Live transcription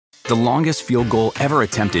The longest field goal ever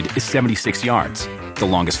attempted is 76 yards. The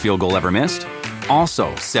longest field goal ever missed?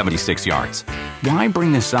 Also 76 yards. Why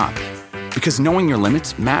bring this up? Because knowing your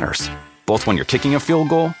limits matters, both when you're kicking a field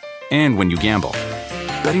goal and when you gamble.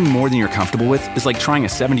 Betting more than you're comfortable with is like trying a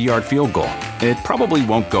 70-yard field goal. It probably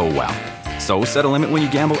won't go well. So set a limit when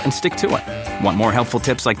you gamble and stick to it. Want more helpful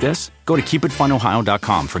tips like this? Go to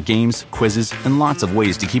keepitfunohio.com for games, quizzes, and lots of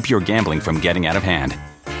ways to keep your gambling from getting out of hand.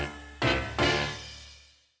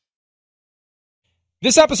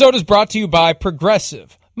 This episode is brought to you by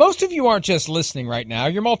Progressive. Most of you aren't just listening right now,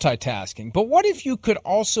 you're multitasking. But what if you could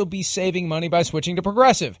also be saving money by switching to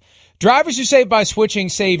Progressive? Drivers who save by switching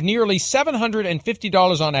save nearly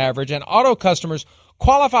 $750 on average, and auto customers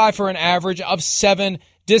qualify for an average of 7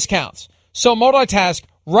 discounts. So multitask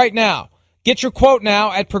right now. Get your quote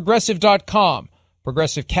now at Progressive.com.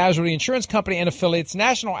 Progressive Casualty Insurance Company and affiliates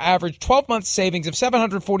national average 12-month savings of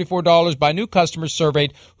 $744 by new customers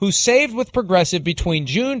surveyed who saved with Progressive between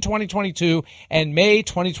June 2022 and May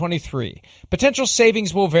 2023. Potential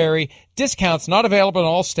savings will vary. Discounts not available in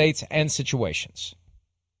all states and situations.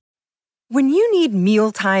 When you need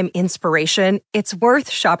mealtime inspiration, it's worth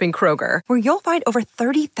shopping Kroger, where you'll find over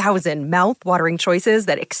 30,000 mouth-watering choices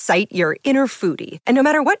that excite your inner foodie. And no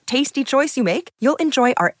matter what tasty choice you make, you'll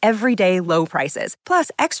enjoy our everyday low prices, plus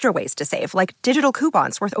extra ways to save, like digital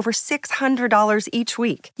coupons worth over $600 each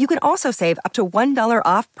week. You can also save up to $1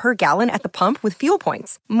 off per gallon at the pump with fuel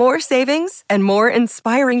points. More savings and more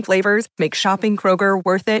inspiring flavors make shopping Kroger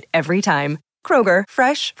worth it every time. Kroger,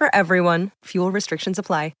 fresh for everyone. Fuel restrictions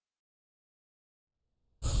apply.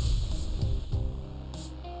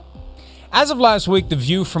 As of last week, the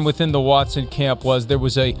view from within the Watson camp was there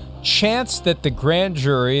was a chance that the grand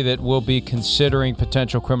jury that will be considering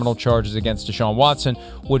potential criminal charges against Deshaun Watson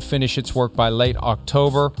would finish its work by late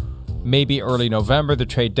October, maybe early November. The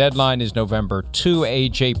trade deadline is November 2.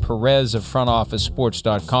 A.J. Perez of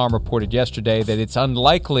FrontOfficeSports.com reported yesterday that it's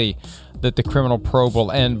unlikely that the criminal probe will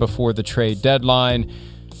end before the trade deadline.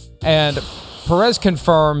 And Perez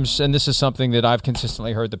confirms, and this is something that I've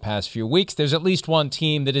consistently heard the past few weeks, there's at least one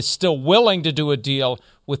team that is still willing to do a deal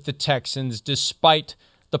with the Texans despite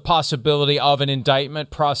the possibility of an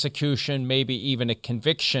indictment, prosecution, maybe even a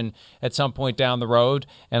conviction at some point down the road,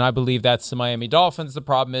 and I believe that's the Miami Dolphins. The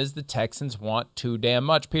problem is the Texans want too damn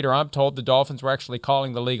much. Peter, I'm told the Dolphins were actually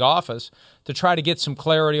calling the league office to try to get some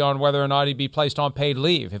clarity on whether or not he'd be placed on paid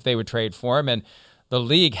leave if they would trade for him, and the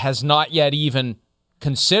league has not yet even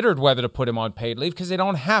considered whether to put him on paid leave because they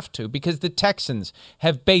don't have to, because the Texans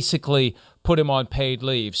have basically put him on paid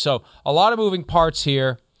leave. So a lot of moving parts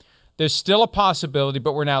here. There's still a possibility,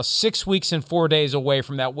 but we're now 6 weeks and 4 days away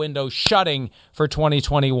from that window shutting for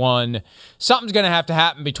 2021. Something's going to have to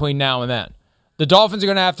happen between now and then. The Dolphins are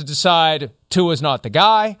going to have to decide Tua's not the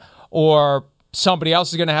guy, or somebody else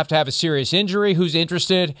is going to have a serious injury who's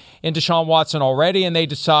interested in Deshaun Watson already, and they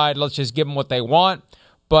decide, let's just give them what they want.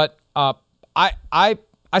 But I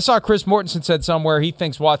saw Chris Mortensen said somewhere he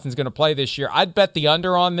thinks Watson's going to play this year. I'd bet the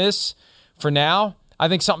under on this for now. I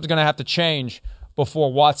think something's going to have to change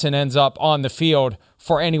before Watson ends up on the field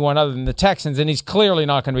for anyone other than the Texans, and he's clearly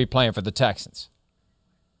not going to be playing for the Texans.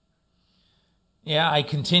 Yeah, I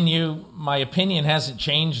continue. My opinion hasn't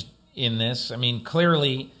changed in this. I mean,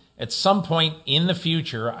 clearly, at some point in the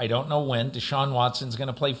future, I don't know when, Deshaun Watson's going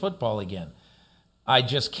to play football again. I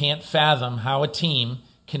just can't fathom how a team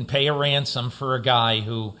can pay a ransom for a guy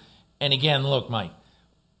who, and again, look, Mike,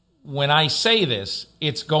 when I say this,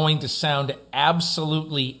 it's going to sound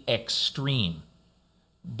absolutely extreme.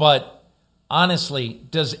 But honestly,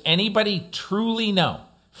 does anybody truly know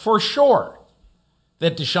for sure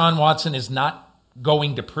that Deshaun Watson is not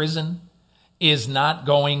going to prison, is not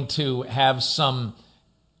going to have some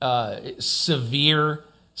severe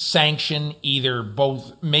sanction,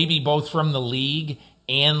 maybe both from the league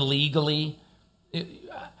and legally?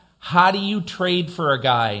 How do you trade for a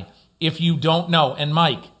guy if you don't know? And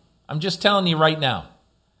Mike, I'm just telling you right now,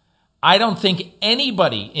 I don't think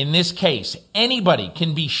anybody in this case, anybody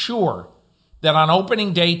can be sure that on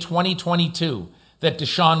opening day 2022 that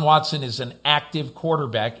Deshaun Watson is an active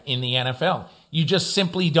quarterback in the NFL. You just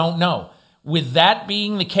simply don't know. With that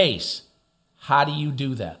being the case, how do you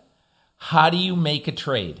do that? How do you make a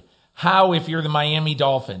trade? How, if you're the Miami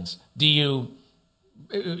Dolphins, do you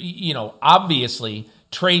obviously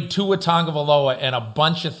trade Tua Tagovailoa and a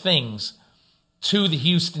bunch of things to the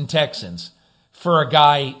Houston Texans for a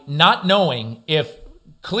guy not knowing if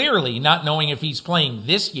he's playing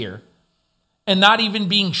this year, and not even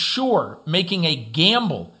being sure, making a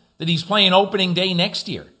gamble that he's playing opening day next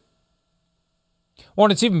year? Well,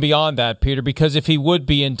 it's even beyond that, Peter, because if he would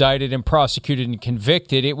be indicted and prosecuted and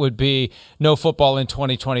convicted, it would be no football in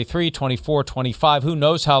 2023, 24, 25. Who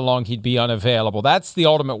knows how long he'd be unavailable. That's the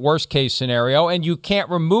ultimate worst-case scenario, and you can't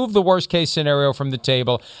remove the worst-case scenario from the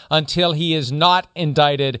table until he is not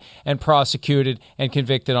indicted and prosecuted and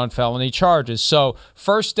convicted on felony charges. So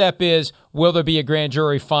first step is, will there be a grand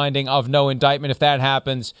jury finding of no indictment? If that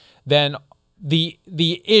happens, then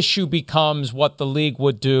the issue becomes what the league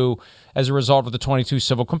would do as a result of the 22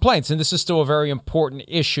 civil complaints. And this is still a very important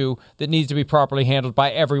issue that needs to be properly handled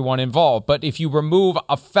by everyone involved. But if you remove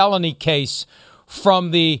a felony case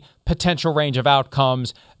from the potential range of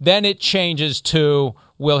outcomes, then it changes to,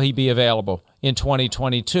 will he be available in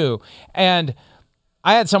 2022? And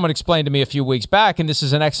I had someone explain to me a few weeks back, and this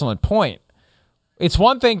is an excellent point. It's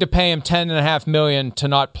one thing to pay him $10.5 million to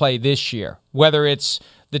not play this year, whether it's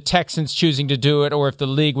the Texans choosing to do it or if the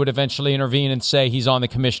league would eventually intervene and say he's on the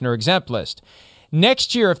commissioner exempt list.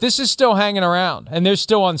 Next year, if this is still hanging around and there's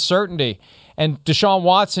still uncertainty and Deshaun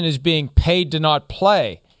Watson is being paid to not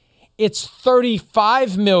play, it's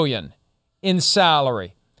 $35 million in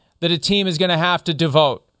salary that a team is going to have to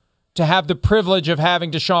devote to have the privilege of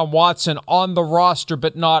having Deshaun Watson on the roster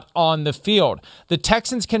but not on the field. The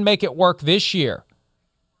Texans can make it work this year.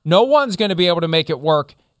 No one's going to be able to make it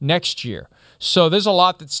work next year. So there's a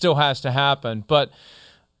lot that still has to happen. But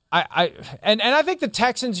I think the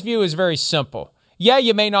Texans' view is very simple. Yeah,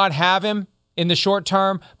 you may not have him in the short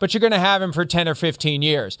term, but you're going to have him for 10 or 15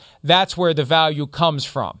 years. That's where the value comes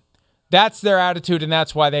from. That's their attitude, and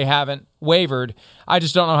that's why they haven't wavered. I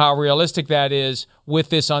just don't know how realistic that is with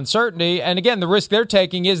this uncertainty. And again, the risk they're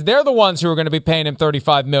taking is they're the ones who are going to be paying him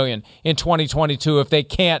 $35 million in 2022 if they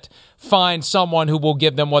can't find someone who will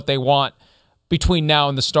give them what they want between now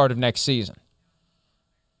and the start of next season.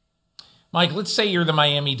 Mike, let's say you're the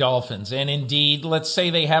Miami Dolphins, and indeed, let's say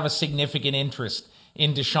they have a significant interest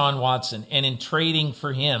in Deshaun Watson and in trading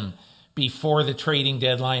for him before the trading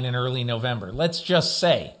deadline in early November. Let's just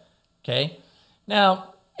say, okay?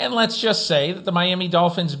 Now, and let's just say that the Miami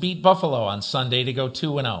Dolphins beat Buffalo on Sunday to go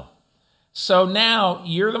 2-0. So now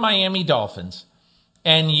you're the Miami Dolphins,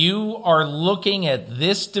 and you are looking at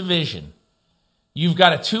this division. You've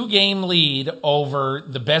got a 2-game lead over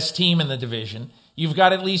the best team in the division. You've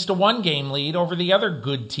got at least a 1-game lead over the other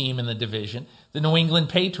good team in the division, the New England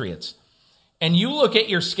Patriots. And you look at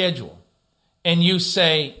your schedule and you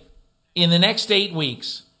say, in the next 8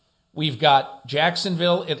 weeks, we've got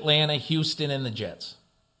Jacksonville, Atlanta, Houston, and the Jets.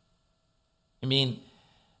 I mean,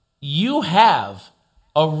 you have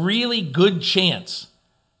a really good chance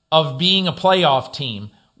of being a playoff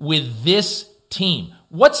team with this team.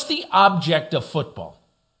 What's the object of football?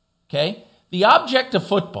 Okay? The object of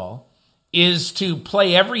football is to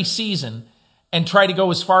play every season and try to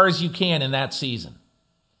go as far as you can in that season.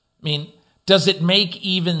 I mean, does it make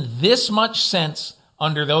even this much sense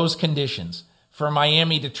under those conditions for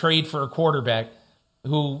Miami to trade for a quarterback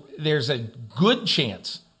who there's a good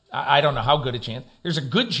chance, I don't know how good a chance, there's a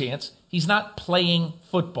good chance he's not playing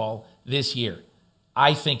football this year?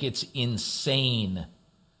 I think it's insane.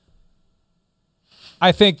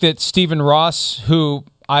 I think that Stephen Ross, who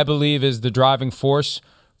I believe is the driving force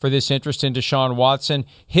for this interest in Deshaun Watson,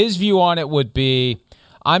 his view on it would be,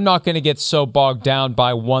 I'm not going to get so bogged down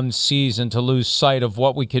by one season to lose sight of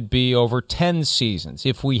what we could be over 10 seasons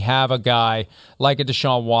if we have a guy like a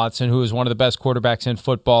Deshaun Watson, who is one of the best quarterbacks in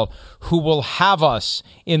football, who will have us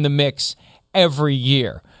in the mix every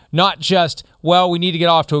year. Not just, well, we need to get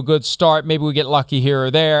off to a good start, maybe we get lucky here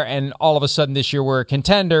or there, and all of a sudden this year we're a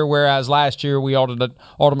contender, whereas last year we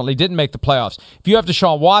ultimately didn't make the playoffs. If you have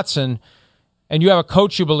Deshaun Watson and you have a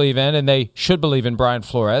coach you believe in, and they should believe in Brian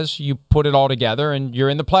Flores, you put it all together and you're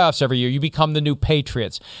in the playoffs every year. You become the new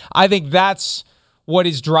Patriots. I think that's what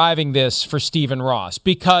is driving this for Stephen Ross,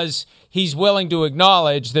 because he's willing to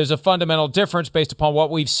acknowledge there's a fundamental difference based upon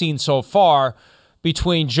what we've seen so far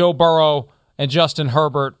between Joe Burrow and Justin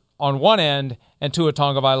Herbert on one end and Tua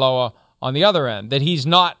Tagovailoa on the other end, that he's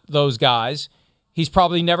not those guys. He's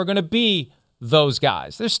probably never going to be those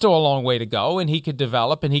guys. There's still a long way to go, and he could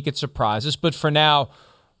develop and he could surprise us. But for now,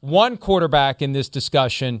 one quarterback in this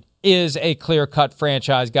discussion is a clear-cut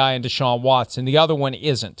franchise guy in Deshaun Watson. The other one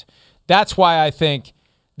isn't. That's why I think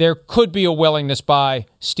there could be a willingness by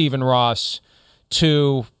Stephen Ross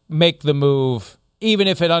to make the move, even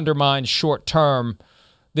if it undermines short-term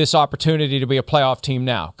this opportunity to be a playoff team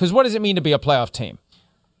now. Because what does it mean to be a playoff team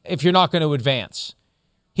if you're not going to advance?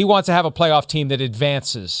 He wants to have a playoff team that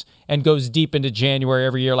advances and goes deep into January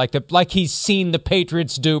every year, like he's seen the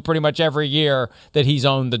Patriots do pretty much every year that he's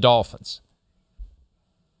owned the Dolphins.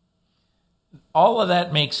 All of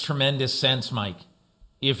that makes tremendous sense, Mike.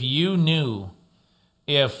 If you knew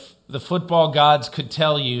if the football gods could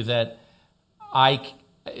tell you that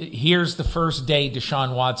here's the first day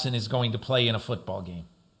Deshaun Watson is going to play in a football game.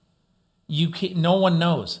 No one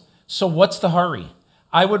knows. So what's the hurry?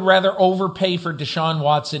 I would rather overpay for Deshaun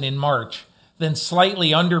Watson in March than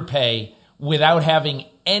slightly underpay without having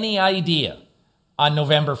any idea on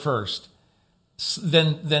November 1st,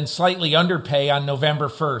 than slightly underpay on November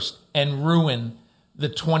 1st and ruin the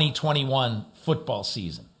 2021 football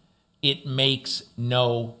season. It makes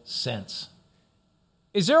no sense.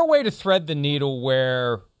 Is there a way to thread the needle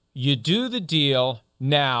where you do the deal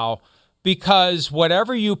now because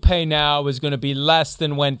whatever you pay now is going to be less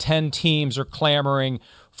than when 10 teams are clamoring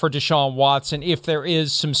for Deshaun Watson if there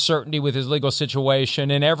is some certainty with his legal situation,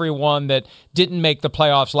 and everyone that didn't make the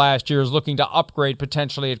playoffs last year is looking to upgrade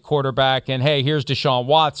potentially at quarterback, and hey, here's Deshaun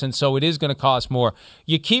Watson, so it is going to cost more.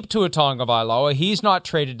 You keep Tua Tagovailoa. He's not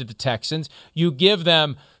traded to the Texans. You give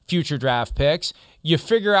them future draft picks. You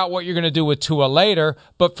figure out what you're going to do with Tua later,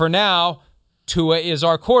 but for now, Tua is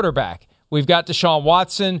our quarterback. We've got Deshaun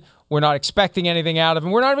Watson. We're not expecting anything out of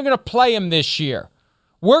him. We're not even going to play him this year.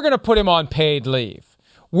 We're going to put him on paid leave.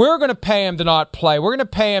 We're going to pay him to not play. We're going to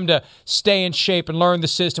pay him to stay in shape and learn the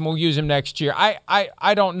system. We'll use him next year.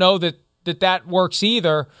 I don't know that works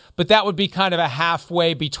either, but that would be kind of a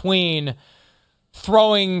halfway between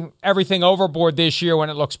throwing everything overboard this year when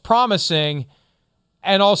it looks promising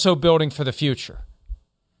and also building for the future.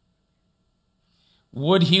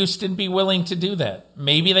 Would Houston be willing to do that?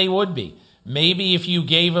 Maybe they would be. Maybe if you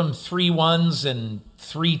gave them 3 1s and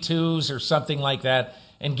 3 2s or something like that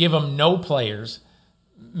and give them no players,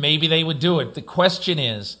 maybe they would do it. The question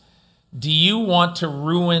is, do you want to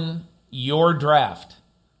ruin your draft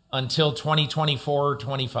until 2024 or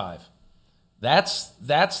 25? That's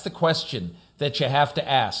the question that you have to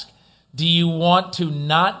ask. Do you want to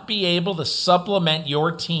not be able to supplement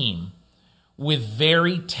your team with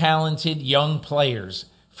very talented young players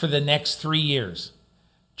for the next 3 years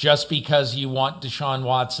just because you want Deshaun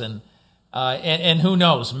Watson? And who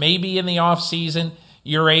knows, maybe in the offseason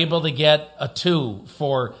you're able to get a 2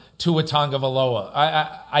 for Tua Tagovailoa.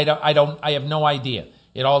 I have no idea.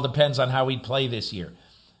 It all depends on how he'd play this year.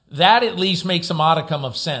 That at least makes a modicum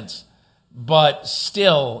of sense. But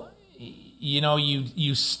still,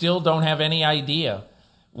 you still don't have any idea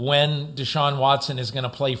when Deshaun Watson is going to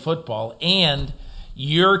play football. And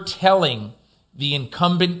you're telling the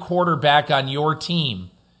incumbent quarterback on your team,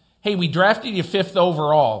 hey, we drafted you 5th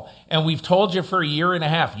overall, and we've told you for a year and a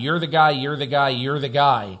half, you're the guy, you're the guy, you're the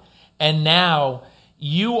guy. And now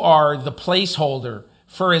you are the placeholder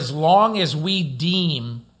for as long as we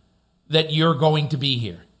deem that you're going to be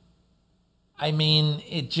here. I mean,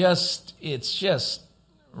 it's just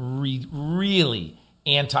really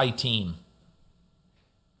anti-team.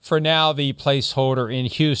 For now, the placeholder in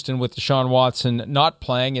Houston with Deshaun Watson not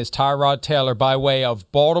playing is Tyrod Taylor by way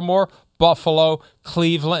of Baltimore, Buffalo,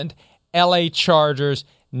 Cleveland, LA Chargers,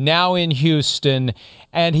 now in Houston.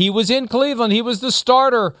 And he was in Cleveland. He was the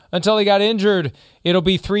starter until he got injured. It'll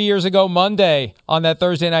be 3 years ago Monday on that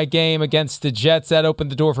Thursday night game against the Jets. That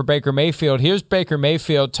opened the door for Baker Mayfield. Here's Baker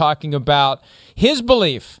Mayfield talking about his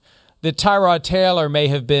belief that Tyrod Taylor may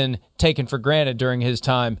have been taken for granted during his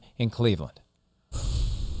time in Cleveland.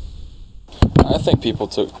 I think people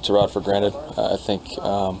took Tyrod for granted. I think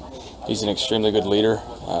he's an extremely good leader.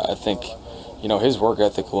 I think, his work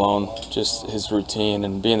ethic alone, just his routine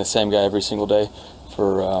and being the same guy every single day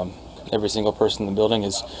for every single person in the building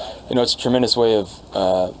is, it's a tremendous way of,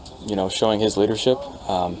 showing his leadership.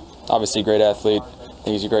 Obviously a great athlete. I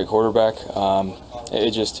think he's a great quarterback.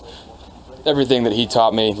 It just, everything that he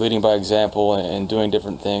taught me, leading by example and doing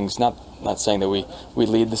different things, not saying that we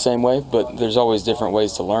lead the same way, but there's always different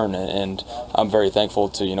ways to learn, and I'm very thankful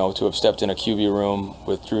to have stepped in a QB room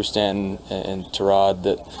with Drew Stanton and Tyrod,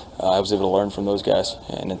 that I was able to learn from those guys,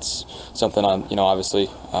 and it's something I'm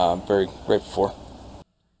obviously very grateful for.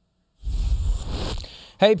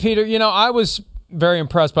 Hey, Peter, I was very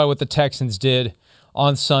impressed by what the Texans did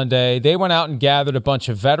on Sunday. They went out and gathered a bunch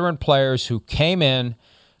of veteran players who came in,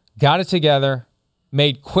 got it together,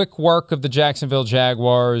 made quick work of the Jacksonville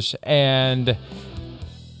Jaguars, and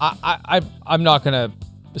I'm not going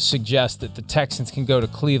to suggest that the Texans can go to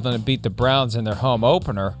Cleveland and beat the Browns in their home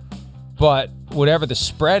opener, but whatever the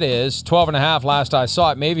spread is, 12.5 last I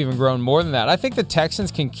saw it, maybe even grown more than that. I think the Texans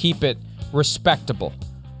can keep it respectable.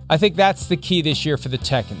 I think that's the key this year for the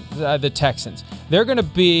Texans. They're going to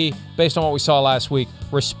be, based on what we saw last week,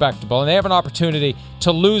 respectable. And they have an opportunity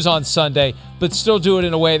to lose on Sunday, but still do it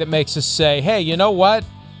in a way that makes us say, hey, you know what?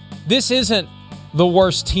 This isn't the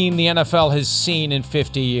worst team the NFL has seen in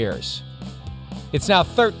 50 years. It's now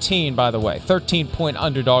 13, by the way. 13-point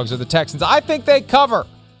underdogs are the Texans. I think they cover.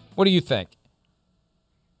 What do you think?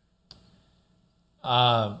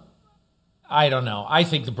 I don't know. I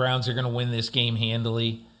think the Browns are going to win this game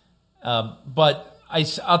handily. But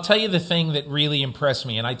I'll tell you the thing that really impressed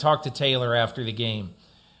me, and I talked to Taylor after the game.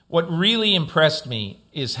 What really impressed me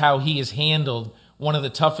is how he has handled one of the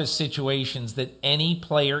toughest situations that any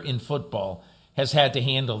player in football has had to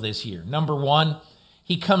handle this year. Number one,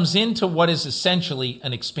 he comes into what is essentially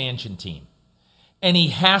an expansion team. And he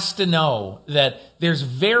has to know that there's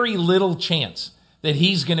very little chance that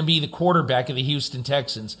he's going to be the quarterback of the Houston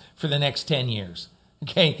Texans for the next 10 years.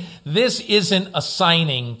 Okay? This isn't a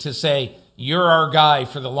signing to say, you're our guy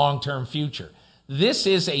for the long-term future. This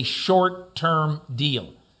is a short-term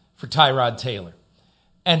deal for Tyrod Taylor.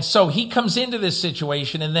 And so he comes into this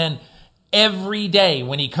situation, and then every day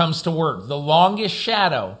when he comes to work, the longest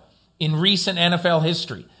shadow in recent NFL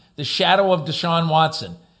history, the shadow of Deshaun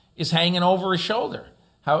Watson, is hanging over his shoulder.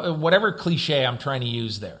 Whatever cliche I'm trying to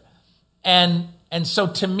use there. And so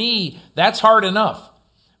to me, that's hard enough.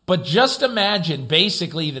 But just imagine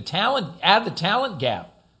basically add the talent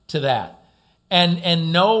gap to that.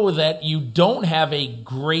 And know that you don't have a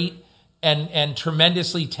great and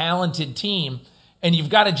tremendously talented team. And you've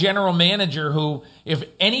got a general manager who, if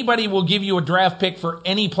anybody will give you a draft pick for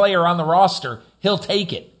any player on the roster, he'll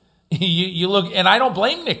take it. You look, and I don't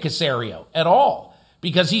blame Nick Caserio at all,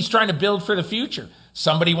 because he's trying to build for the future.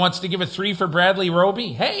 Somebody wants to give a 3 for Bradley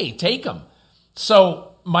Roby. Hey, take him.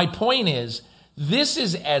 So my point is, this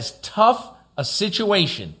is as tough a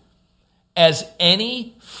situation as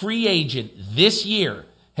any free agent this year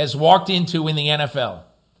has walked into in the NFL.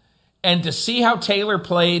 And to see how Taylor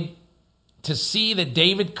played, to see that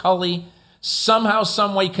David Culley somehow,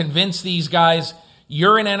 some way convinced these guys,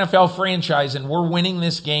 you're an NFL franchise and we're winning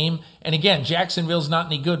this game. And again, Jacksonville's not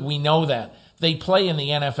any good. We know that. They play in the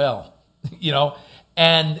NFL,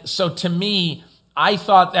 And so to me, I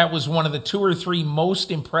thought that was one of the 2 or 3 most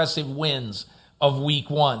impressive wins of week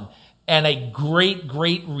 1. And a great,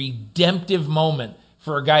 great redemptive moment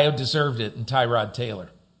for a guy who deserved it in Tyrod Taylor.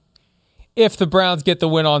 If the Browns get the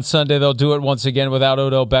win on Sunday, they'll do it once again without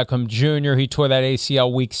Odell Beckham Jr. He tore that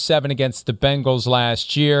ACL week 7 against the Bengals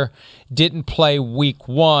last year. Didn't play week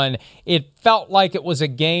 1. It felt like it was a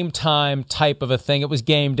game time type of a thing. It was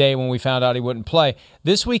game day when we found out he wouldn't play.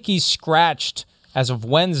 This week he's scratched as of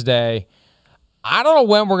Wednesday. I don't know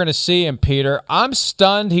when we're going to see him, Peter. I'm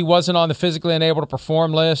stunned he wasn't on the physically unable to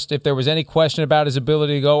perform list. If there was any question about his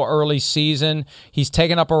ability to go early season, he's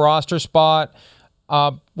taken up a roster spot.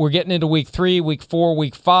 We're getting into week 3, week 4,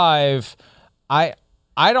 week 5. I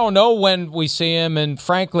don't know when we see him, and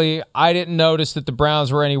frankly, I didn't notice that the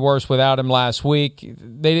Browns were any worse without him last week.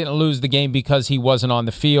 They didn't lose the game because he wasn't on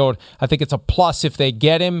the field. I think it's a plus if they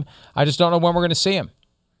get him. I just don't know when we're going to see him.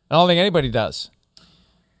 I don't think anybody does.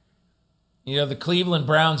 The Cleveland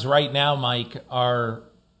Browns right now, Mike, are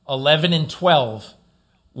 11-12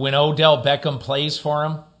 when Odell Beckham plays for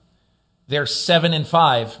them. They're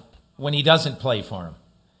 7-5 when he doesn't play for him.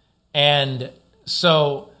 And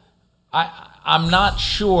so I'm not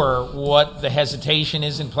sure what the hesitation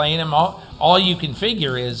is in playing him. All you can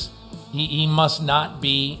figure is he must not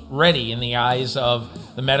be ready in the eyes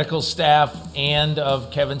of the medical staff and of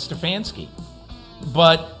Kevin Stefanski.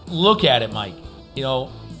 But look at it, Mike.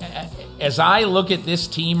 As I look at this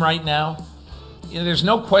team right now, there's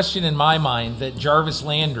no question in my mind that Jarvis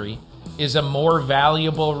Landry is a more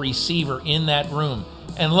valuable receiver in that room.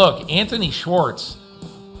 And look, Anthony Schwartz,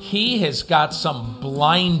 he has got some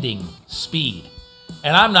blinding speed.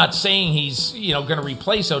 And I'm not saying he's, going to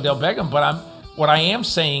replace Odell Beckham, but what I am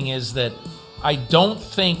saying is that I don't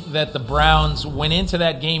think that the Browns went into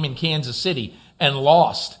that game in Kansas City and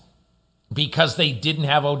lost because they didn't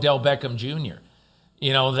have Odell Beckham Jr.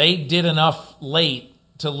 They did enough late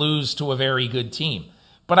to lose to a very good team.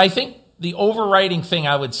 But I think the overriding thing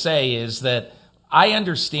I would say is that I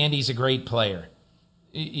understand he's a great player,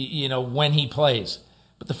 when he plays.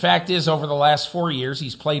 But the fact is, over the last 4 years,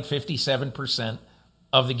 he's played 57%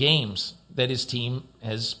 of the games that his team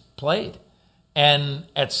has played. And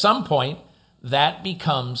at some point, that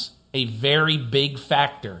becomes a very big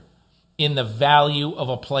factor in the value of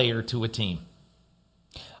a player to a team.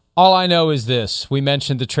 All I know is this. We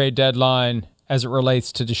mentioned the trade deadline as it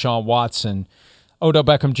relates to Deshaun Watson. Odell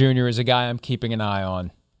Beckham Jr. is a guy I'm keeping an eye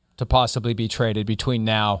on to possibly be traded between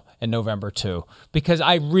now and November 2. Because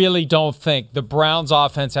I really don't think the Browns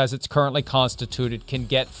offense as it's currently constituted can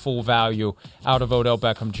get full value out of Odell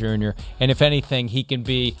Beckham Jr. And if anything, he can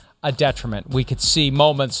be a detriment. We could see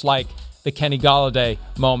moments like the Kenny Golladay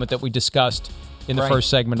moment that we discussed in the first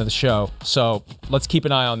segment of the show. So let's keep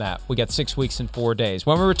an eye on that. We got 6 weeks and 4 days.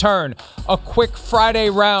 When we return, a quick Friday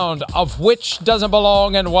round of which doesn't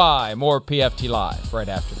belong and why. More PFT Live right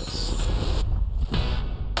after this.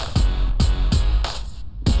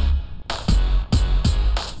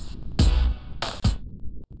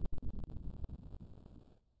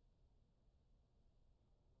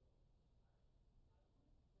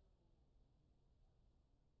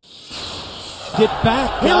 Get back,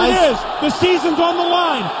 guys. Here it is. The season's on the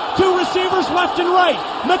line. 2 receivers left and right.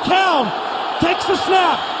 McCown takes the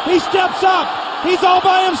snap. He steps up. He's all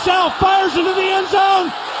by himself. Fires into the end zone.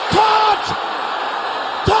 Caught!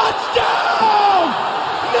 Touchdown!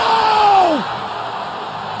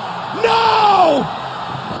 No!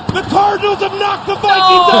 The Cardinals have knocked the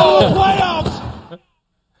Vikings out of the playoffs.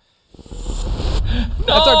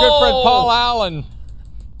 That's our good friend Paul Allen.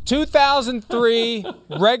 2003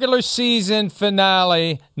 regular season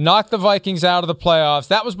finale knocked the Vikings out of the playoffs.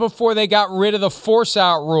 That was before they got rid of the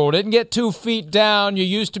force-out rule. Didn't get 2 feet down. You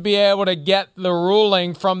used to be able to get the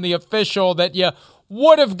ruling from the official that you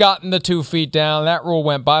would have gotten the 2 feet down. That rule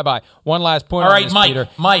went bye-bye. One last point on this, Peter.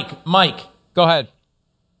 Mike. Go ahead.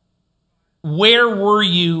 Where were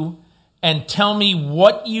you? And tell me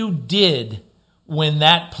what you did when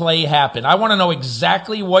that play happened. I want to know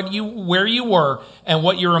exactly where you were and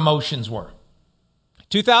what your emotions were.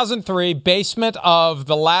 2003, basement of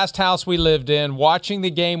the last house we lived in, watching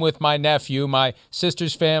the game with my nephew. My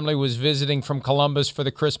sister's family was visiting from Columbus for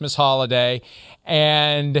the Christmas holiday,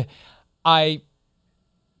 and I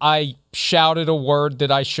shouted a word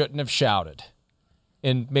that I shouldn't have shouted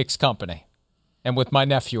in mixed company and with my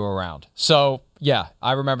nephew around. So, yeah,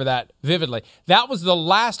 I remember that vividly. That was the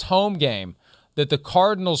last home game that the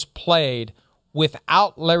Cardinals played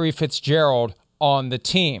without Larry Fitzgerald on the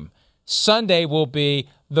team. Sunday will be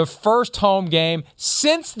the first home game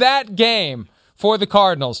since that game for the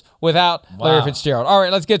Cardinals without Larry Fitzgerald. All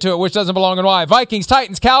right, let's get to it. Which doesn't belong and why? Vikings,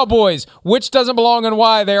 Titans, Cowboys. Which doesn't belong and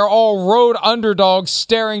why? They are all road underdogs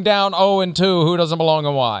staring down 0-2. Who doesn't belong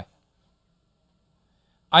and why?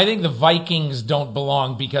 I think the Vikings don't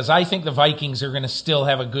belong because I think the Vikings are going to still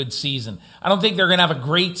have a good season. I don't think they're going to have a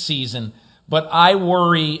great season, but I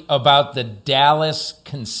worry about the Dallas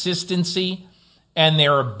consistency and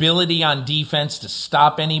their ability on defense to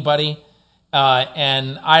stop anybody.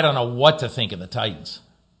 And I don't know what to think of the Titans.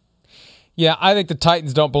 Yeah, I think the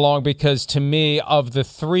Titans don't belong because, to me, of the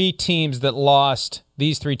 3 teams that lost,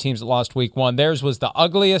 these 3 teams that lost week 1, theirs was the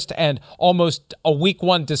ugliest and almost a week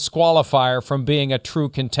 1 disqualifier from being a true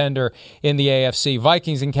contender in the AFC.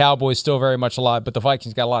 Vikings and Cowboys still very much alive, but the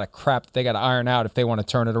Vikings got a lot of crap that they got to iron out if they want to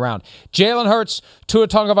turn it around. Jalen Hurts, Tua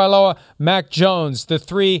Tagovailoa, Mac Jones, the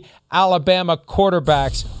 3 Alabama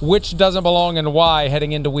quarterbacks. Which doesn't belong and why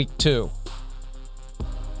heading into week 2?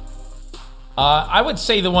 I would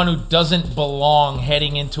say the one who doesn't belong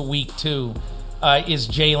heading into week 2 is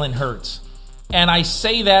Jalen Hurts. And I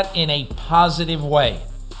say that in a positive way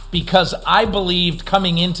because I believed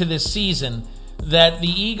coming into this season that the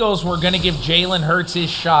Eagles were going to give Jalen Hurts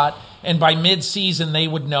his shot, and by midseason they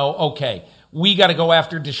would know, okay, we got to go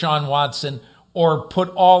after Deshaun Watson or put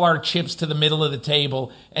all our chips to the middle of the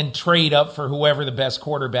table and trade up for whoever the best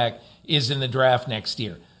quarterback is in the draft next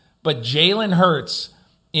year. But Jalen Hurts,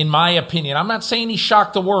 in my opinion, I'm not saying he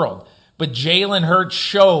shocked the world, but Jalen Hurts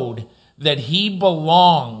showed that he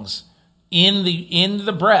belongs in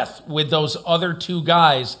the breath with those other 2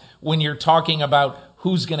 guys when you're talking about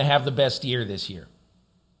who's going to have the best year this year.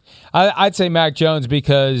 I'd say Mac Jones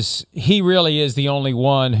because he really is the only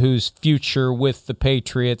one whose future with the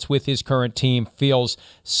Patriots, with his current team, feels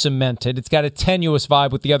cemented. It's got a tenuous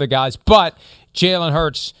vibe with the other guys, but Jalen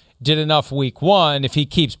Hurts did enough week 1. If he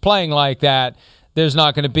keeps playing like that, there's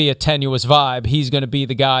not going to be a tenuous vibe. He's going to be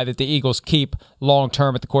the guy that the Eagles keep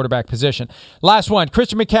long-term at the quarterback position. Last one,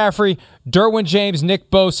 Christian McCaffrey, Derwin James,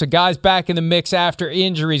 Nick Bosa, guys back in the mix after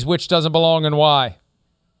injuries. Which doesn't belong and why?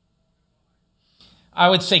 I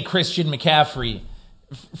would say Christian McCaffrey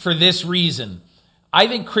for this reason. I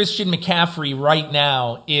think Christian McCaffrey right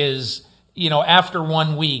now is, after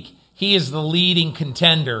 1 week, he is the leading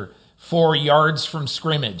contender for yards from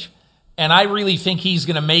scrimmage. And I really think he's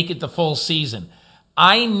going to make it the full season.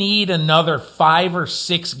 I need another 5 or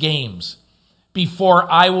 6 games before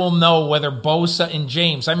I will know whether Bosa and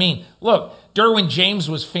James. I mean, look, Derwin James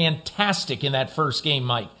was fantastic in that first game,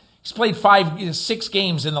 Mike. He's played 6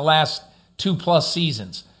 games in the last 2+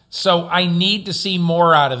 seasons. So I need to see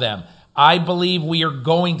more out of them. I believe we are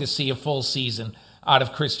going to see a full season out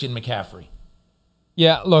of Christian McCaffrey.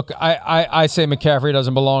 Yeah, look, I say McCaffrey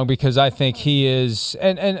doesn't belong because I think he is,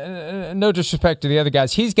 and no disrespect to the other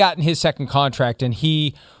guys, he's gotten his second contract and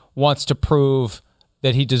he wants to prove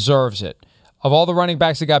that he deserves it. Of all the running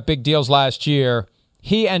backs that got big deals last year,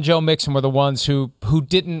 he and Joe Mixon were the ones who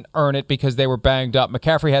didn't earn it because they were banged up.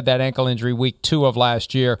 McCaffrey had that ankle injury week 2 of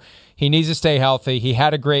last year. He needs to stay healthy. He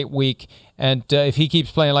had a great week, and if he keeps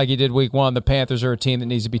playing like he did week 1, the Panthers are a team that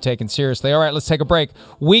needs to be taken seriously. All right, let's take a break.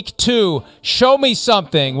 Week 2, show me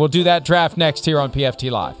something. We'll do that draft next here on PFT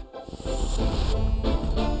Live.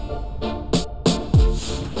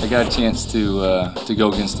 I got a chance to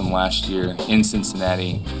go against them last year in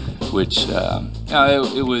Cincinnati, which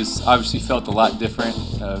it was obviously felt a lot different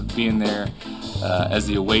being there as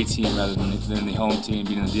the away team rather than the home team,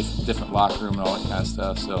 being in a different locker room and all that kind of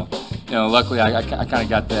stuff. So, luckily I kind of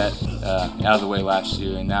got that out of the way last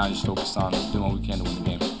year, and now I'm just focused on doing what we can to win the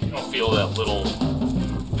game. You don't feel that little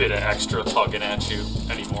bit of extra tugging at you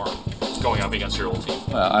anymore going up against your old team?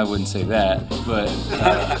 Well, I wouldn't say that, but...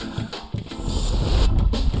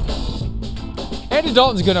 Andy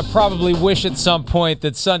Dalton's going to probably wish at some point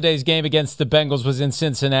that Sunday's game against the Bengals was in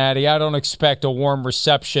Cincinnati. I don't expect a warm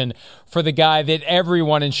reception for the guy that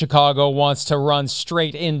everyone in Chicago wants to run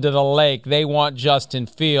straight into the lake. They want Justin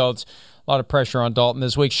Fields. A lot of pressure on Dalton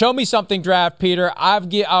this week. Show me something, draft, Peter.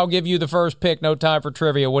 I'll give you the first pick. No time for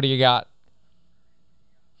trivia. What do you got?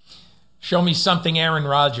 Show me something, Aaron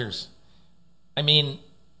Rodgers. I mean,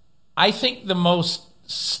 I think the most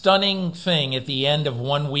stunning thing at the end of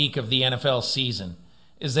 1 week of the NFL season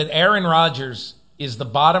is that Aaron Rodgers is the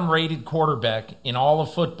bottom-rated quarterback in all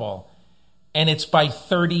of football, and it's by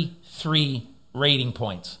 33 rating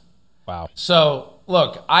points. Wow. So,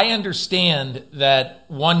 look, I understand that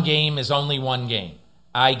one game is only one game.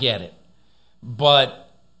 I get it.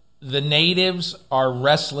 But the natives are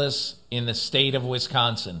restless in the state of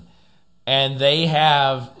Wisconsin, and they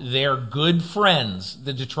have their good friends,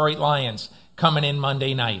 the Detroit Lions, coming in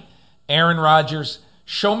Monday night. Aaron Rodgers,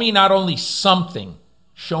 show me not only something,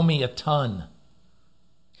 show me a ton.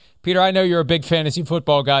 Peter, I know you're a big fantasy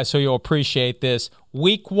football guy, so you'll appreciate this.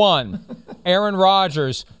 Week 1, Aaron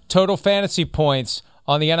Rodgers, total fantasy points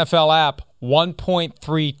on the NFL app,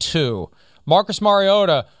 1.32. Marcus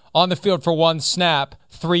Mariota on the field for one snap,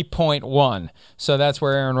 3.1. So that's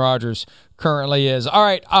where Aaron Rodgers currently is. All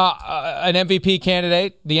right, an MVP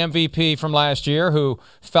candidate, the MVP from last year who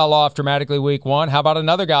fell off dramatically week 1. How about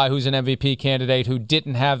another guy who's an MVP candidate who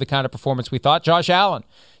didn't have the kind of performance we thought? Josh Allen.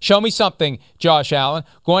 Show me something, Josh Allen.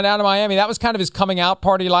 Going down to Miami, that was kind of his coming out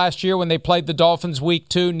party last year when they played the Dolphins week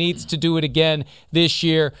 2. Needs to do it again this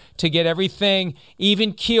year to get everything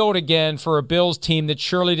even keeled again for a Bills team that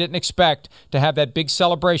surely didn't expect to have that big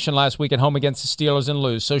celebration last week at home against the Steelers and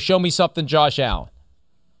lose. So show me something, Josh Allen.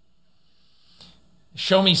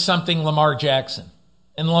 Show me something, Lamar Jackson.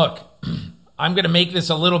 And look, I'm going to make this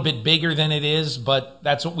a little bit bigger than it is, but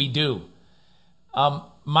that's what we do.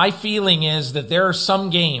 My feeling is that there are some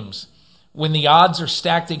games when the odds are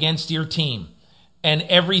stacked against your team and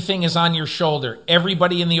everything is on your shoulder.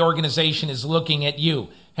 Everybody in the organization is looking at you.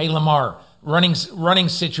 Hey, Lamar, running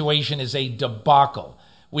situation is a debacle.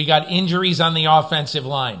 We got injuries on the offensive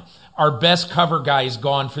line. Our best cover guy is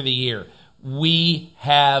gone for the year. We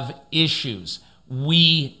have issues.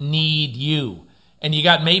 We need you. And you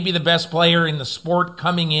got maybe the best player in the sport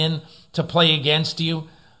coming in to play against you.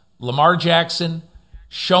 Lamar Jackson,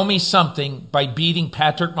 show me something by beating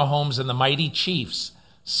Patrick Mahomes and the mighty Chiefs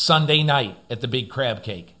Sunday night at the Big Crab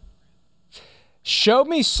Cake. Show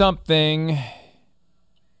me something,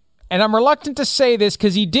 and I'm reluctant to say this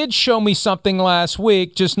because he did show me something last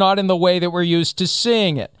week, just not in the way that we're used to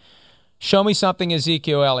seeing it. Show me something,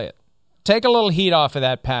 Ezekiel Elliott. Take a little heat off of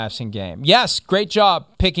that passing game. Yes, great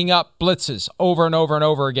job picking up blitzes over and over and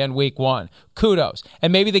over again week 1. Kudos.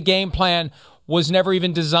 And maybe the game plan was never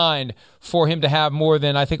even designed for him to have more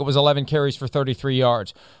than, I think it was 11 carries for 33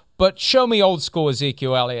 yards. But show me old school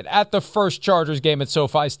Ezekiel Elliott at the first Chargers game at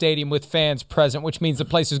SoFi Stadium with fans present, which means the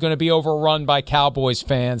place is going to be overrun by Cowboys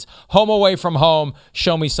fans. Home away from home,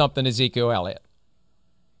 show me something, Ezekiel Elliott.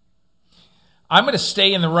 I'm going to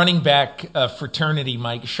stay in the running back fraternity,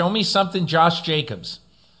 Mike. Show me something, Josh Jacobs.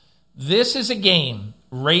 This is a game,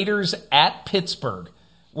 Raiders at Pittsburgh,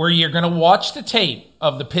 where you're going to watch the tape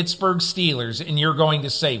of the Pittsburgh Steelers and you're going to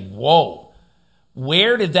say, whoa,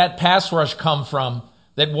 where did that pass rush come from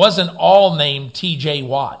that wasn't all named TJ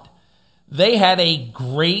Watt? They had a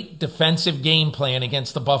great defensive game plan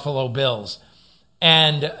against the Buffalo Bills.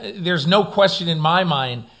 And there's no question in my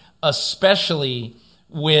mind, especially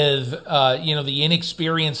with the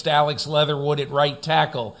inexperienced Alex Leatherwood at right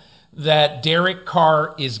tackle, that Derek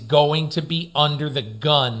Carr is going to be under the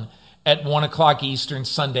gun at 1 o'clock Eastern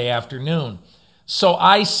Sunday afternoon. So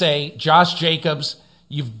I say, Josh Jacobs,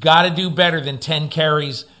 you've got to do better than 10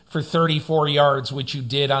 carries for 34 yards, which you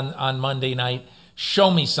did on Monday night.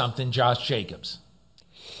 Show me something, Josh Jacobs.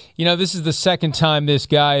 You know, this is the second time this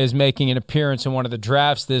guy is making an appearance in one of the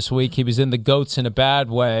drafts this week. He was in the GOATs in a bad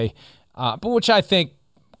way, but which I think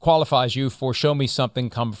qualifies you for show me something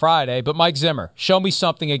come Friday. But Mike Zimmer, show me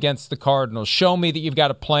something against the Cardinals. Show me that you've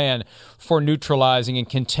got a plan for neutralizing and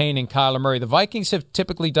containing Kyler Murray. The Vikings have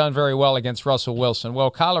typically done very well against Russell Wilson.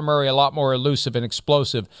 Well, Kyler Murray a lot more elusive and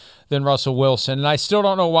explosive than Russell Wilson. And I still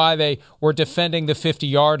don't know why they were defending the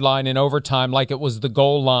 50-yard line in overtime like it was the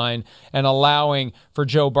goal line and allowing for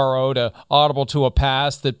Joe Burrow to audible to a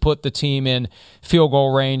pass that put the team in field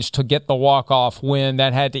goal range to get the walk-off win.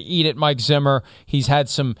 That had to eat at Mike Zimmer. He's had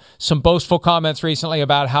some boastful comments recently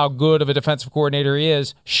about how good of a defensive coordinator he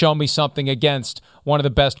is. Show me something against one of the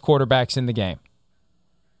best quarterbacks in the game.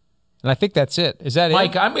 And I think that's it. Is that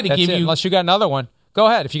Mike, it? I'm going to give you... Unless you got another one. Go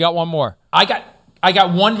ahead if you got one more. I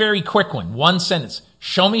got one very quick one. One sentence.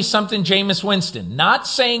 Show me something, Jameis Winston. Not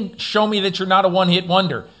saying show me that you're not a one-hit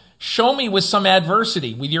wonder. Show me with some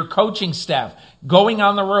adversity, with your coaching staff, going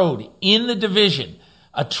on the road, in the division,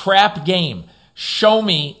 a trap game. Show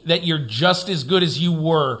me that you're just as good as you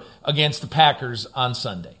were against the Packers on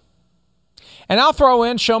Sunday. And I'll throw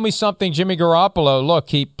in, show me something, Jimmy Garoppolo.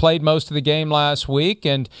 Look, he played most of the game last week,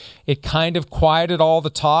 and it kind of quieted all the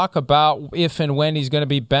talk about if and when he's going to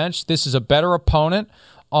be benched. This is a better opponent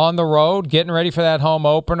on the road, getting ready for that home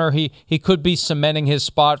opener. He could be cementing his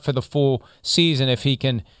spot for the full season if he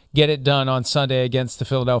can get it done on Sunday against the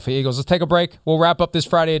Philadelphia Eagles. Let's take a break. We'll wrap up this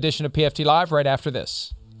Friday edition of PFT Live right after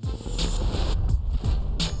this.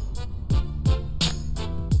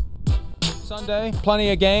 Sunday,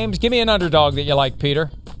 plenty of games. Give me an underdog that you like,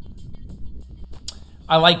 Peter.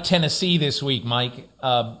 I like Tennessee this week, Mike.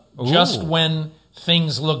 Just when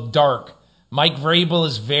things look dark. Mike Vrabel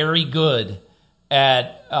is very good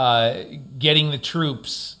at getting the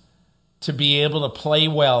troops to be able to play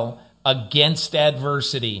well against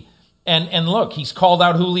adversity. And look, he's called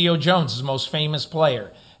out Julio Jones, his most famous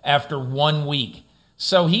player, after 1 week.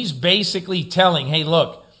 So he's basically telling, hey,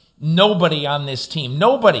 look, nobody on this team,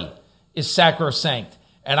 nobody is sacrosanct.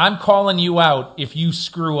 And I'm calling you out if you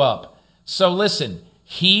screw up. So listen,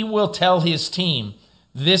 he will tell his team,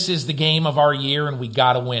 this is the game of our year and we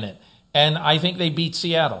got to win it. And I think they beat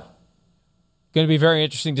Seattle. Going to be very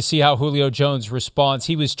interesting to see how Julio Jones responds.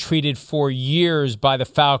 He was treated for years by the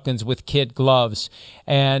Falcons with kid gloves.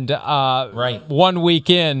 And 1 week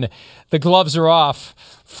in, the gloves are off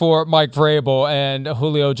for Mike Vrabel, and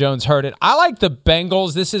Julio Jones heard it. I like the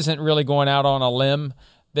Bengals. This isn't really going out on a limb.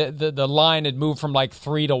 The line had moved from like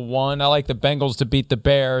 3-1. I like the Bengals to beat the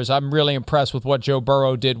Bears. I'm really impressed with what Joe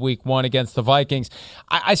Burrow did week 1 against the Vikings.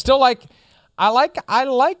 I like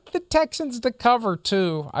the Texans to cover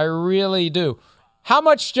too. I really do. How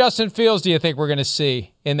much Justin Fields do you think we're going to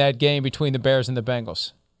see in that game between the Bears and the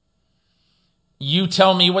Bengals? You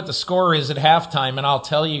tell me what the score is at halftime, and I'll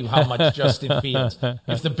tell you how much Justin Fields.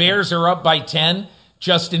 If the Bears are up by 10,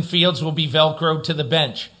 Justin Fields will be Velcroed to the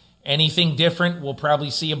bench. Anything different, we'll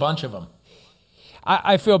probably see a bunch of them.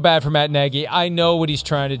 I feel bad for Matt Nagy. I know what he's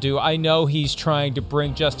trying to do. I know he's trying to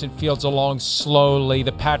bring Justin Fields along slowly.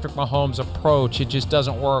 The Patrick Mahomes approach, it just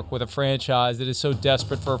doesn't work with a franchise that is so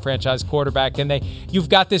desperate for a franchise quarterback. And you've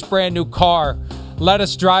got this brand new car. Let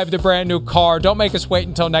us drive the brand new car. Don't make us wait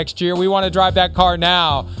until next year. We want to drive that car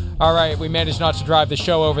now. All right, we managed not to drive the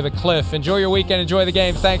show over the cliff. Enjoy your weekend. Enjoy the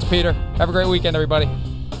game. Thanks, Peter. Have a great weekend, everybody.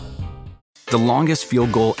 The longest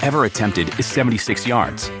field goal ever attempted is 76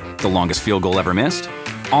 yards. The longest field goal ever missed?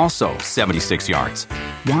 Also 76 yards.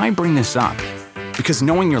 Why bring this up? Because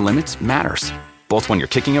knowing your limits matters, both when you're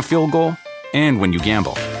kicking a field goal and when you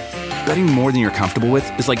gamble. Betting more than you're comfortable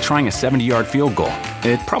with is like trying a 70-yard field goal.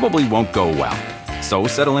 It probably won't go well. So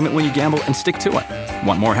set a limit when you gamble and stick to it.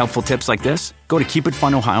 Want more helpful tips like this? Go to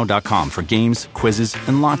keepitfunohio.com for games, quizzes,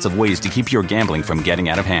 and lots of ways to keep your gambling from getting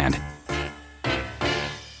out of hand.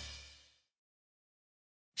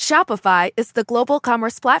 Shopify is the global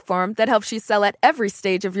commerce platform that helps you sell at every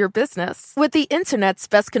stage of your business. With the internet's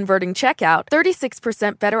best converting checkout,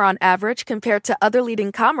 36% better on average compared to other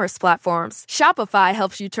leading commerce platforms, Shopify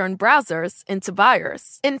helps you turn browsers into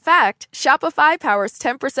buyers. In fact, Shopify powers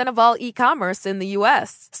 10% of all e-commerce in the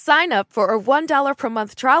U.S. Sign up for a $1 per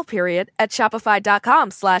month trial period at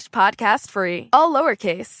shopify.com/podcastfree. All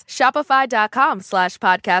lowercase,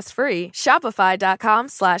 shopify.com/podcastfree,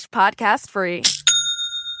 shopify.com/podcastfree.